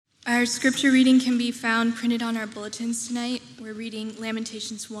Our scripture reading can be found printed on our bulletins tonight. We're reading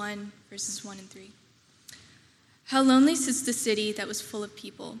Lamentations 1, verses 1 and 3. How lonely sits the city that was full of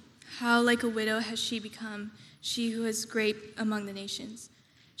people. How like a widow has she become, she who is great among the nations.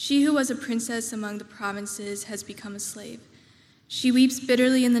 She who was a princess among the provinces has become a slave. She weeps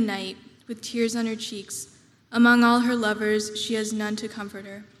bitterly in the night, with tears on her cheeks. Among all her lovers, she has none to comfort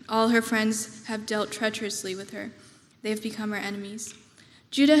her. All her friends have dealt treacherously with her. They have become her enemies.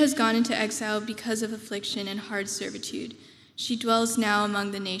 Judah has gone into exile because of affliction and hard servitude. She dwells now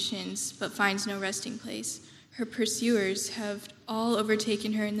among the nations, but finds no resting place. Her pursuers have all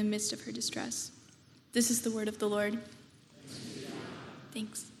overtaken her in the midst of her distress. This is the word of the Lord.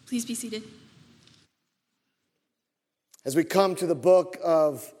 Thanks. Please be seated. As we come to the book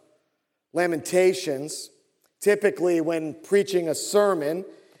of Lamentations, typically when preaching a sermon,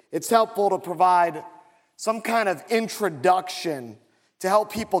 it's helpful to provide some kind of introduction to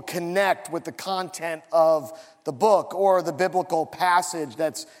help people connect with the content of the book or the biblical passage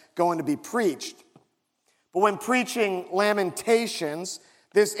that's going to be preached. But when preaching Lamentations,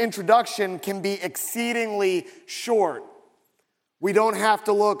 this introduction can be exceedingly short. We don't have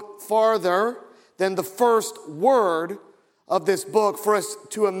to look farther than the first word of this book for us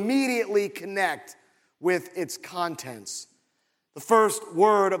to immediately connect with its contents. The first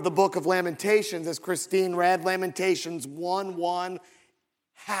word of the book of Lamentations, as Christine read, Lamentations 1:1,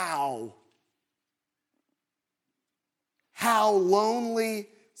 how? How lonely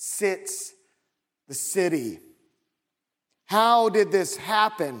sits the city. How did this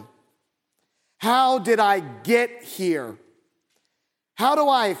happen? How did I get here? How do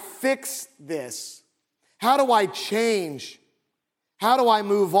I fix this? How do I change? How do I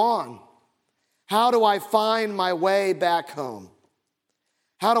move on? How do I find my way back home?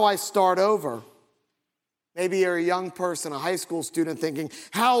 How do I start over? Maybe you're a young person, a high school student thinking,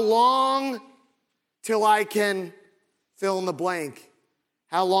 how long till I can fill in the blank?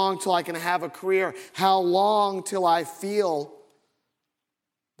 How long till I can have a career? How long till I feel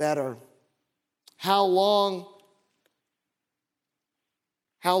better? How long?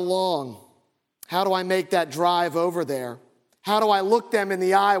 How long? How do I make that drive over there? How do I look them in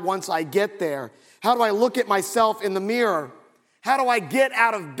the eye once I get there? How do I look at myself in the mirror? How do I get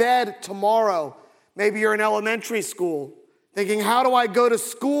out of bed tomorrow? Maybe you're in elementary school thinking, how do I go to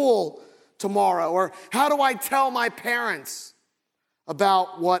school tomorrow? Or how do I tell my parents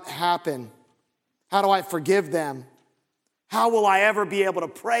about what happened? How do I forgive them? How will I ever be able to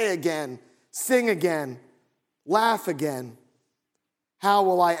pray again, sing again, laugh again? How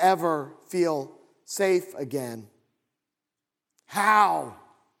will I ever feel safe again? How?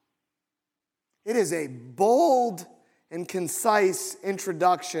 It is a bold and concise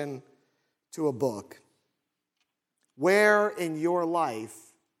introduction to a book. Where in your life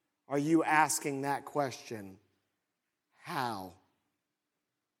are you asking that question? How?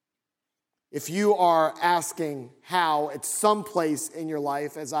 If you are asking how at some place in your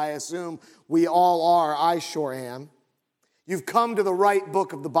life, as I assume we all are, I sure am, you've come to the right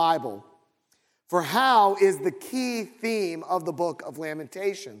book of the Bible. For how is the key theme of the book of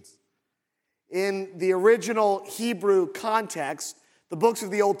Lamentations. In the original Hebrew context, the books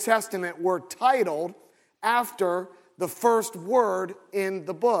of the Old Testament were titled after the first word in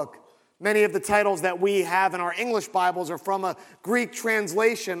the book. Many of the titles that we have in our English Bibles are from a Greek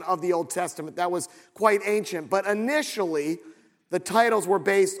translation of the Old Testament that was quite ancient. But initially, the titles were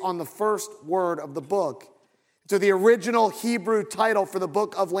based on the first word of the book. So the original Hebrew title for the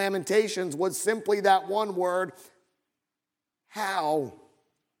book of Lamentations was simply that one word, how.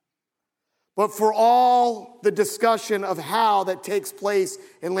 But for all the discussion of how that takes place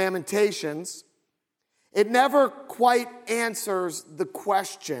in Lamentations, it never quite answers the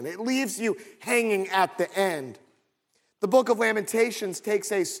question. It leaves you hanging at the end. The book of Lamentations takes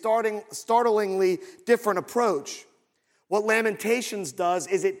a startlingly different approach. What Lamentations does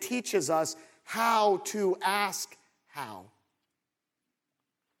is it teaches us how to ask how.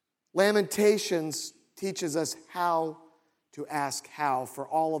 Lamentations teaches us how to ask how for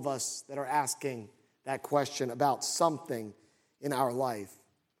all of us that are asking that question about something in our life.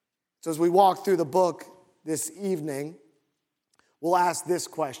 So as we walk through the book this evening, we'll ask this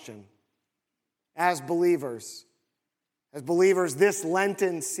question. As believers this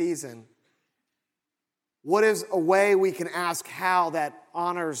Lenten season, what is a way we can ask how that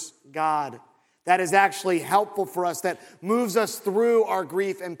honors God, that is actually helpful for us, that moves us through our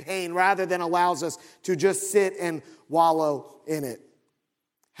grief and pain rather than allows us to just sit and wallow in it?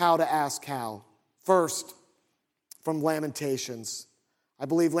 How to ask how. First, from Lamentations. I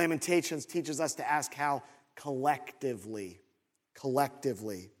believe Lamentations teaches us to ask how collectively.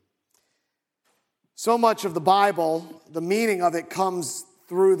 Collectively. So much of the Bible, the meaning of it comes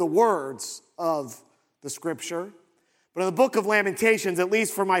through the words of the Scripture. But in the book of Lamentations, at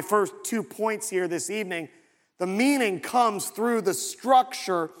least for my first 2 points here this evening, the meaning comes through the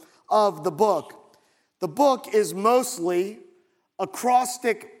structure of the book. The book is mostly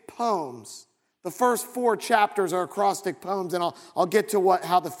acrostic poems. The first 4 chapters are acrostic poems, and I'll get to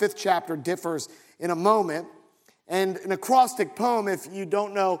how the 5th chapter differs in a moment. And an acrostic poem, if you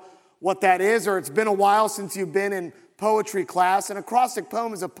don't know what that is, or it's been a while since you've been in poetry class, an acrostic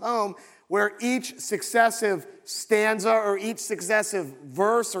poem is a poem where each successive stanza or each successive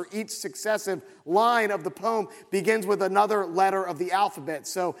verse or each successive line of the poem begins with another letter of the alphabet.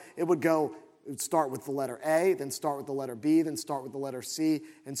 So it would start with the letter A, then start with the letter B, then start with the letter C,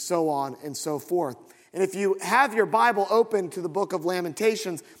 and so on and so forth. And if you have your Bible open to the book of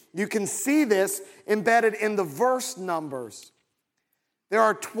Lamentations, you can see this embedded in the verse numbers. There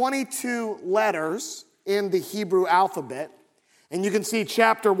are 22 letters in the Hebrew alphabet, and you can see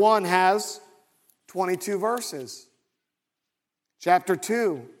chapter 1 has 22 verses. Chapter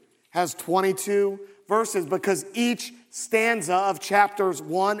 2 has 22 verses because each stanza of chapters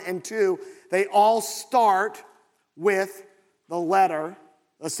 1 and 2, they all start with a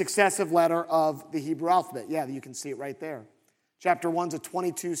successive letter of the Hebrew alphabet. Yeah, you can see it right there. Chapter 1's a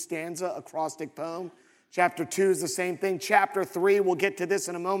 22 stanza acrostic poem. Chapter 2 is the same thing. Chapter 3, we'll get to this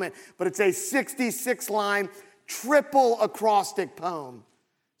in a moment, but it's a 66-line triple acrostic poem.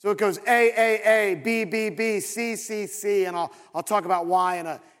 So it goes A, B, B, B, C, C, C, and I'll talk about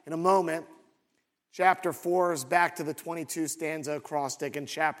why in a moment. Chapter 4 is back to the 22 stanza acrostic, and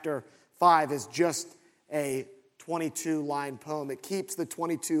chapter 5 is just a 22-line poem. It keeps the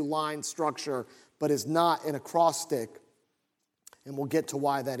 22-line structure, but is not an acrostic, and we'll get to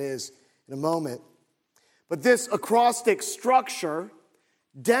why that is in a moment. But this acrostic structure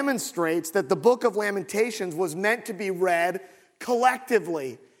demonstrates that the book of Lamentations was meant to be read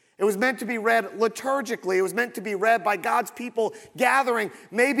collectively. It was meant to be read liturgically. It was meant to be read by God's people gathering,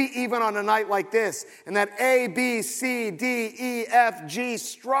 maybe even on a night like this. And that A, B, C, D, E, F, G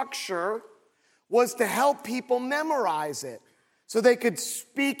structure was to help people memorize it so they could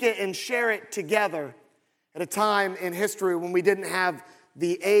speak it and share it together at a time in history when we didn't have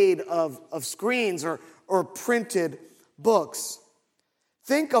the aid of screens or printed books.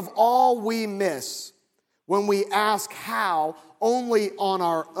 Think of all we miss when we ask how only on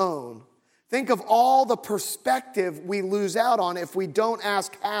our own. Think of all the perspective we lose out on if we don't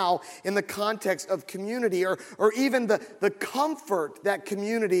ask how in the context of community or even the comfort that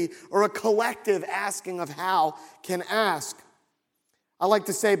community or a collective asking of how can ask. I like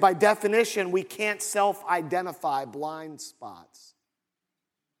to say, by definition, we can't self-identify blind spots.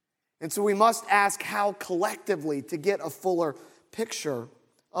 And so we must ask how collectively to get a fuller picture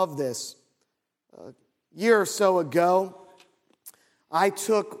of this. A year or so ago, I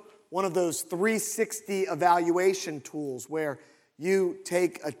took one of those 360 evaluation tools where you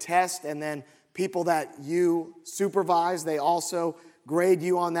take a test and then people that you supervise, they also grade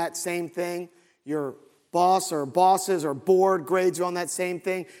you on that same thing. Your boss or bosses or board grades you on that same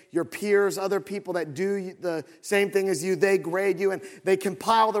thing. Your peers, other people that do the same thing as you, they grade you and they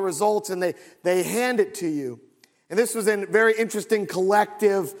compile the results and they hand it to you. And this was a very interesting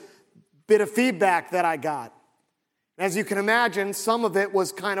collective bit of feedback that I got. As you can imagine, some of it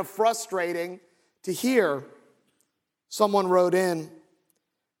was kind of frustrating to hear. Someone wrote in,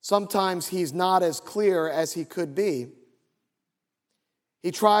 sometimes he's not as clear as he could be. He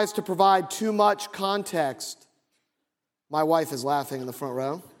tries to provide too much context. My wife is laughing in the front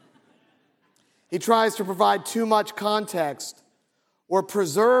row. He tries to provide too much context or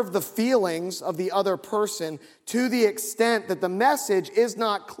preserve the feelings of the other person to the extent that the message is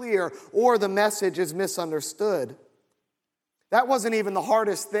not clear or the message is misunderstood. That wasn't even the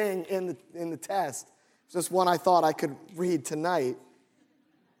hardest thing in the test. It's just one I thought I could read tonight.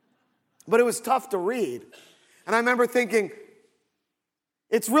 But it was tough to read. And I remember thinking,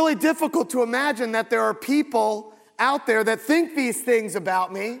 it's really difficult to imagine that there are people out there that think these things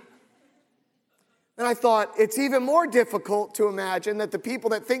about me. And I thought, it's even more difficult to imagine that the people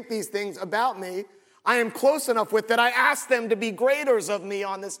that think these things about me, I am close enough with that I ask them to be graders of me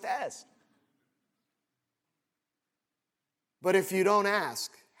on this test. But if you don't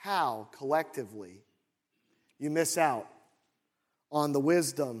ask how collectively, you miss out on the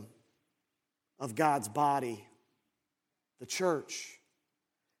wisdom of God's body, the church.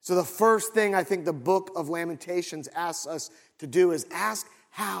 So the first thing I think the book of Lamentations asks us to do is ask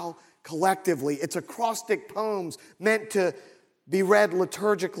how collectively. It's acrostic poems meant to be read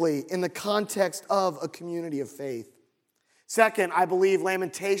liturgically in the context of a community of faith. Second, I believe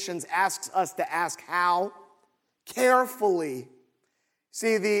Lamentations asks us to ask how carefully.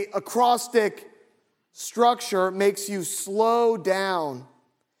 See, the acrostic structure makes you slow down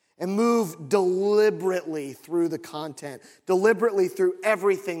and move deliberately through the content, deliberately through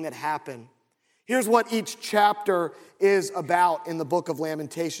everything that happened. Here's what each chapter is about in the book of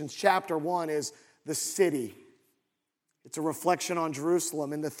Lamentations. Chapter 1 is the city. It's a reflection on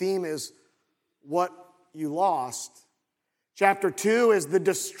Jerusalem, and the theme is what you lost. Chapter 2 is the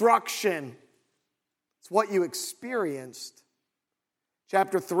destruction. It's what you experienced.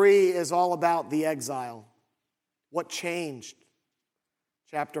 Chapter 3 is all about the exile, what changed.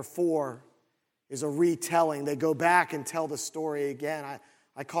 Chapter 4 is a retelling. They go back and tell the story again.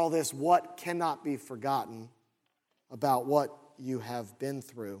 I call this what cannot be forgotten about what you have been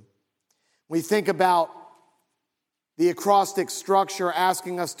through. We think about the acrostic structure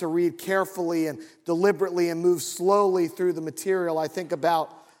asking us to read carefully and deliberately and move slowly through the material. I think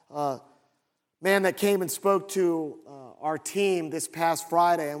about a man that came and spoke to our team this past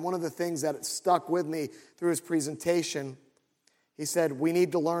Friday, and one of the things that stuck with me through his presentation, he said, we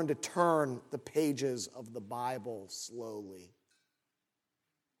need to learn to turn the pages of the Bible slowly.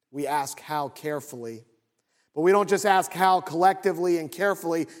 We ask how carefully, but we don't just ask how collectively and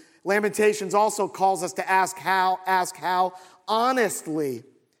carefully. Lamentations also calls us to ask how honestly,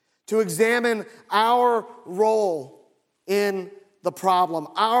 to examine our role in the problem,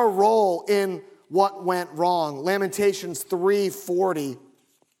 our role in what went wrong. Lamentations 3:40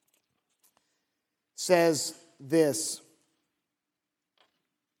 says this: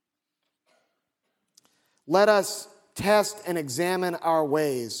 let us test and examine our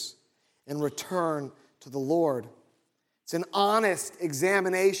ways and return to the Lord. It's an honest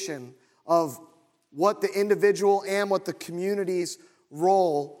examination of what the individual and what the community's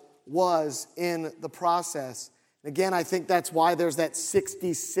role was in the process. Again, I think that's why there's that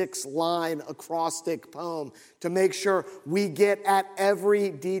 66-line acrostic poem, to make sure we get at every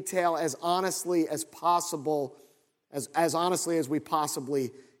detail as honestly as possible, as honestly as we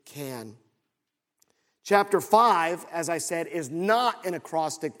possibly can. Chapter 5, as I said, is not an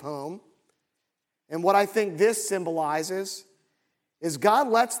acrostic poem. And what I think this symbolizes is God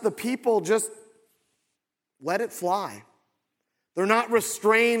lets the people just let it fly. They're not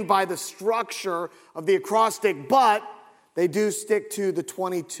restrained by the structure of the acrostic, but they do stick to the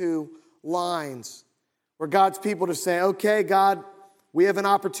 22 lines, where God's people to say, okay, God, we have an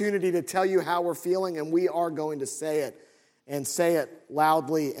opportunity to tell you how we're feeling, and we are going to say it, and say it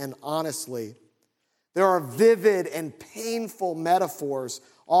loudly and honestly. There are vivid and painful metaphors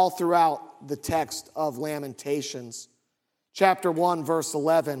all throughout the text of Lamentations. Chapter 1, verse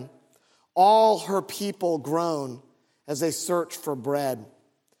 11, all her people groan as they search for bread.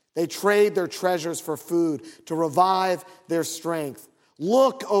 They trade their treasures for food to revive their strength.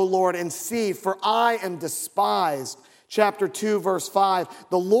 Look, O Lord, and see, for I am despised. Chapter 2, verse 5,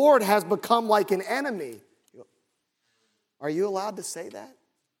 the Lord has become like an enemy. Are you allowed to say that?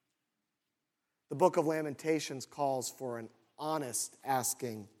 The book of Lamentations calls for an honest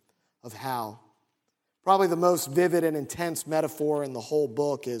asking of how. Probably the most vivid and intense metaphor in the whole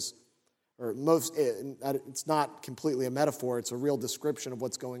book is, it's not completely a metaphor, it's a real description of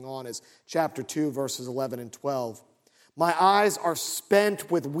what's going on, is chapter 2, verses 11 and 12. My eyes are spent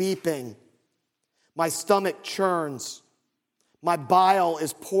with weeping. My stomach churns. My bile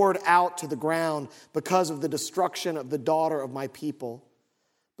is poured out to the ground because of the destruction of the daughter of my people.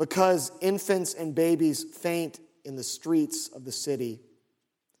 Because infants and babies faint in the streets of the city.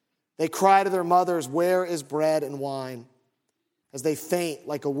 They cry to their mothers, where is bread and wine? As they faint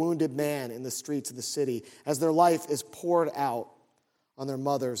like a wounded man in the streets of the city, as their life is poured out on their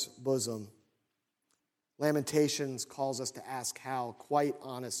mother's bosom. Lamentations calls us to ask how, quite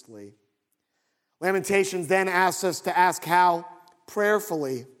honestly. Lamentations then asks us to ask how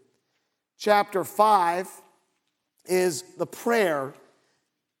prayerfully. Chapter 5 is the prayer.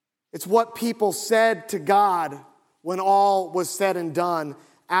 It's what people said to God when all was said and done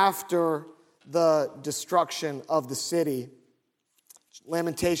after the destruction of the city.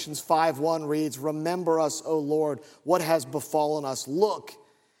 Lamentations 5:1 reads, remember us, O Lord, what has befallen us. Look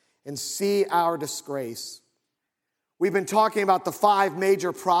and see our disgrace. We've been talking about the 5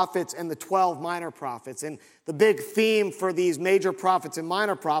 major prophets and the 12 minor prophets. And the big theme for these major prophets and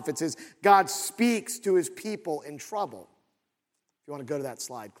minor prophets is God speaks to his people in trouble. If you want to go to that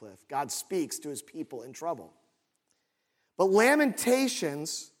slide, Cliff. God speaks to his people in trouble. But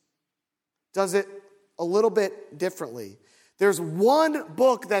Lamentations does it a little bit differently. There's one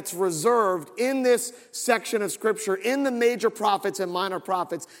book that's reserved in this section of Scripture, in the major prophets and minor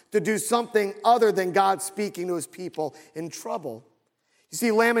prophets, to do something other than God speaking to his people in trouble. You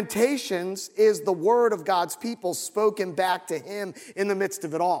see, Lamentations is the word of God's people spoken back to him in the midst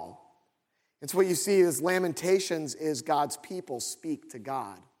of it all. And so what you see is Lamentations is God's people speak to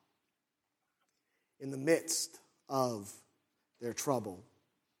God in the midst of their trouble.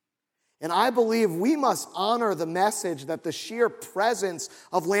 And I believe we must honor the message that the sheer presence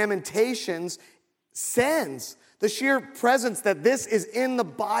of Lamentations sends. The sheer presence that this is in the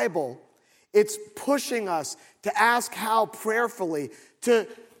Bible. It's pushing us to ask how prayerfully, to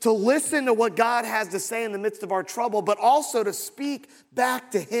listen to what God has to say in the midst of our trouble, but also to speak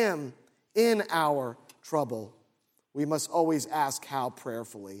back to him in our trouble. We must always ask how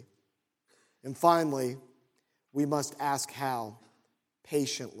prayerfully. And finally, we must ask how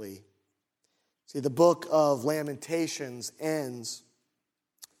patiently. See, the book of Lamentations ends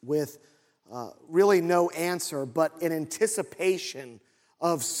with really no answer, but an anticipation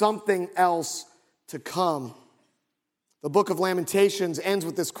of something else to come. The book of Lamentations ends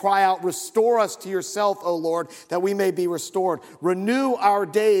with this cry out, "Restore us to yourself, O Lord, that we may be restored. Renew our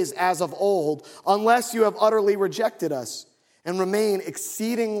days as of old, unless you have utterly rejected us and remain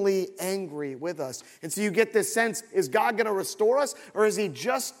exceedingly angry with us." And so you get this sense, is God going to restore us, or is he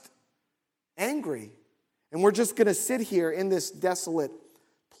just angry? And we're just going to sit here in this desolate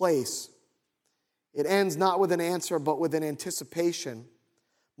place. It ends not with an answer, but with an anticipation,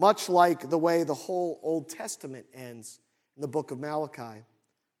 much like the way the whole Old Testament ends in the book of Malachi.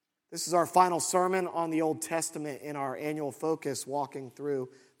 This is our final sermon on the Old Testament in our annual focus, walking through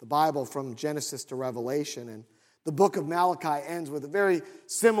the Bible from Genesis to Revelation. And the book of Malachi ends with a very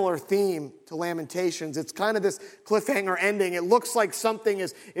similar theme to Lamentations. It's kind of this cliffhanger ending. It looks like something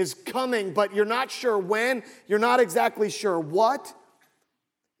is coming, but you're not sure when. You're not exactly sure what.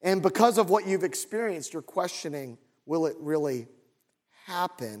 And because of what you've experienced, you're questioning, will it really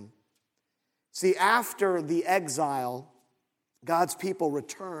happen? See, after the exile, God's people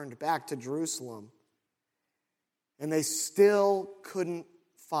returned back to Jerusalem, and they still couldn't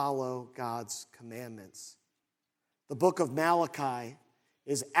follow God's commandments. The book of Malachi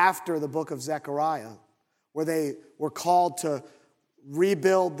is after the book of Zechariah, where they were called to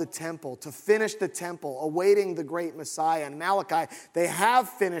rebuild the temple, to finish the temple, awaiting the great Messiah. And Malachi, they have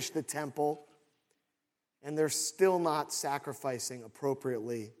finished the temple, and they're still not sacrificing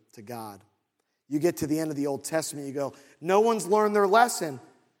appropriately to God. You get to the end of the Old Testament, you go, no one's learned their lesson.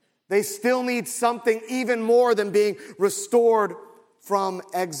 They still need something even more than being restored from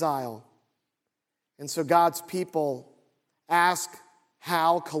exile. And so God's people ask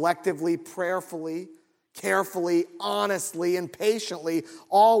how, collectively, prayerfully, carefully, honestly, and patiently,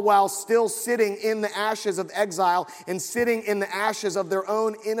 all while still sitting in the ashes of exile and sitting in the ashes of their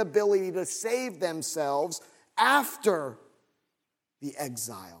own inability to save themselves after the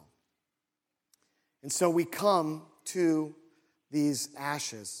exile. And so we come to these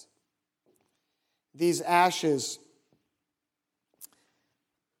ashes. These ashes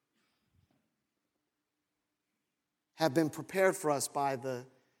have been prepared for us by the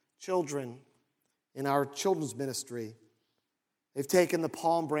children in our children's ministry. They've taken the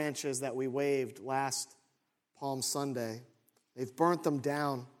palm branches that we waved last Palm Sunday. They've burnt them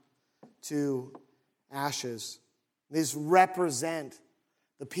down to ashes. These represent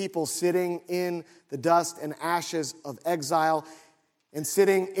the people sitting in the dust and ashes of exile and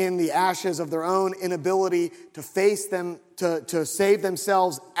sitting in the ashes of their own inability to face them, to save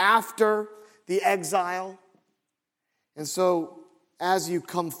themselves after the exile. And so, as you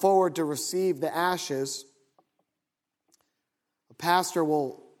come forward to receive the ashes, a pastor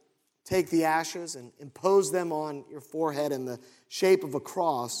will take the ashes and impose them on your forehead in the shape of a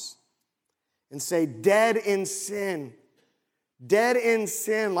cross and say, dead in sin,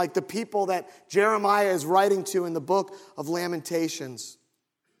 like the people that Jeremiah is writing to in the book of Lamentations.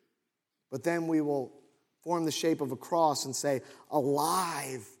 But then we will form the shape of a cross and say,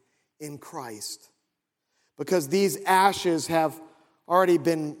 alive in Christ. Because these ashes have already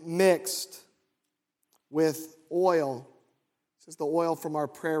been mixed with oil. This is the oil from our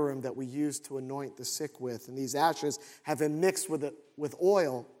prayer room that we use to anoint the sick with. And these ashes have been mixed with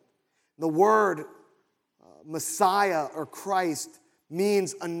oil. The word Messiah or Christ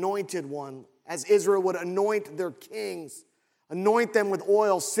means anointed one, as Israel would anoint their kings, anoint them with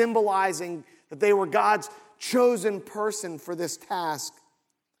oil, symbolizing that they were God's chosen person for this task.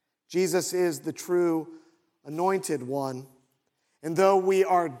 Jesus is the true anointed one. And though we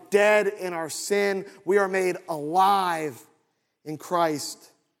are dead in our sin, we are made alive in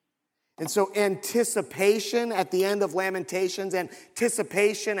Christ. And so anticipation at the end of Lamentations,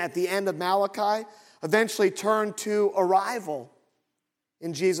 anticipation at the end of Malachi, eventually turned to arrival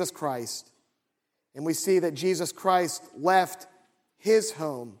in Jesus Christ. And we see that Jesus Christ left his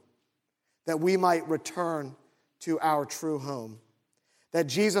home that we might return to our true home. That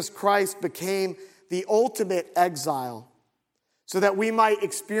Jesus Christ became the ultimate exile so that we might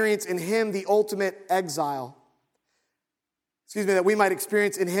experience in him the ultimate exile. That we might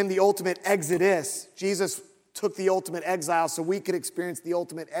experience in him the ultimate exodus. Jesus took the ultimate exile so we could experience the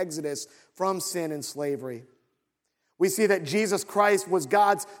ultimate exodus from sin and slavery. We see that Jesus Christ was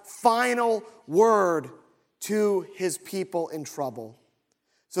God's final word to his people in trouble,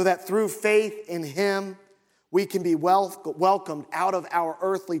 so that through faith in him, we can be welcomed out of our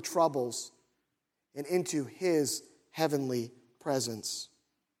earthly troubles and into his heavenly presence.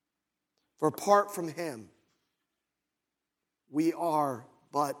 For apart from him, we are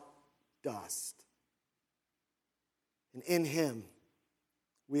but dust. And in him,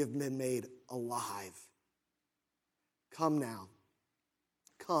 we have been made alive. Come now.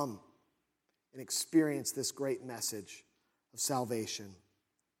 Come and experience this great message of salvation.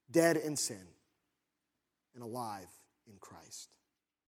 Dead in sin and alive in Christ.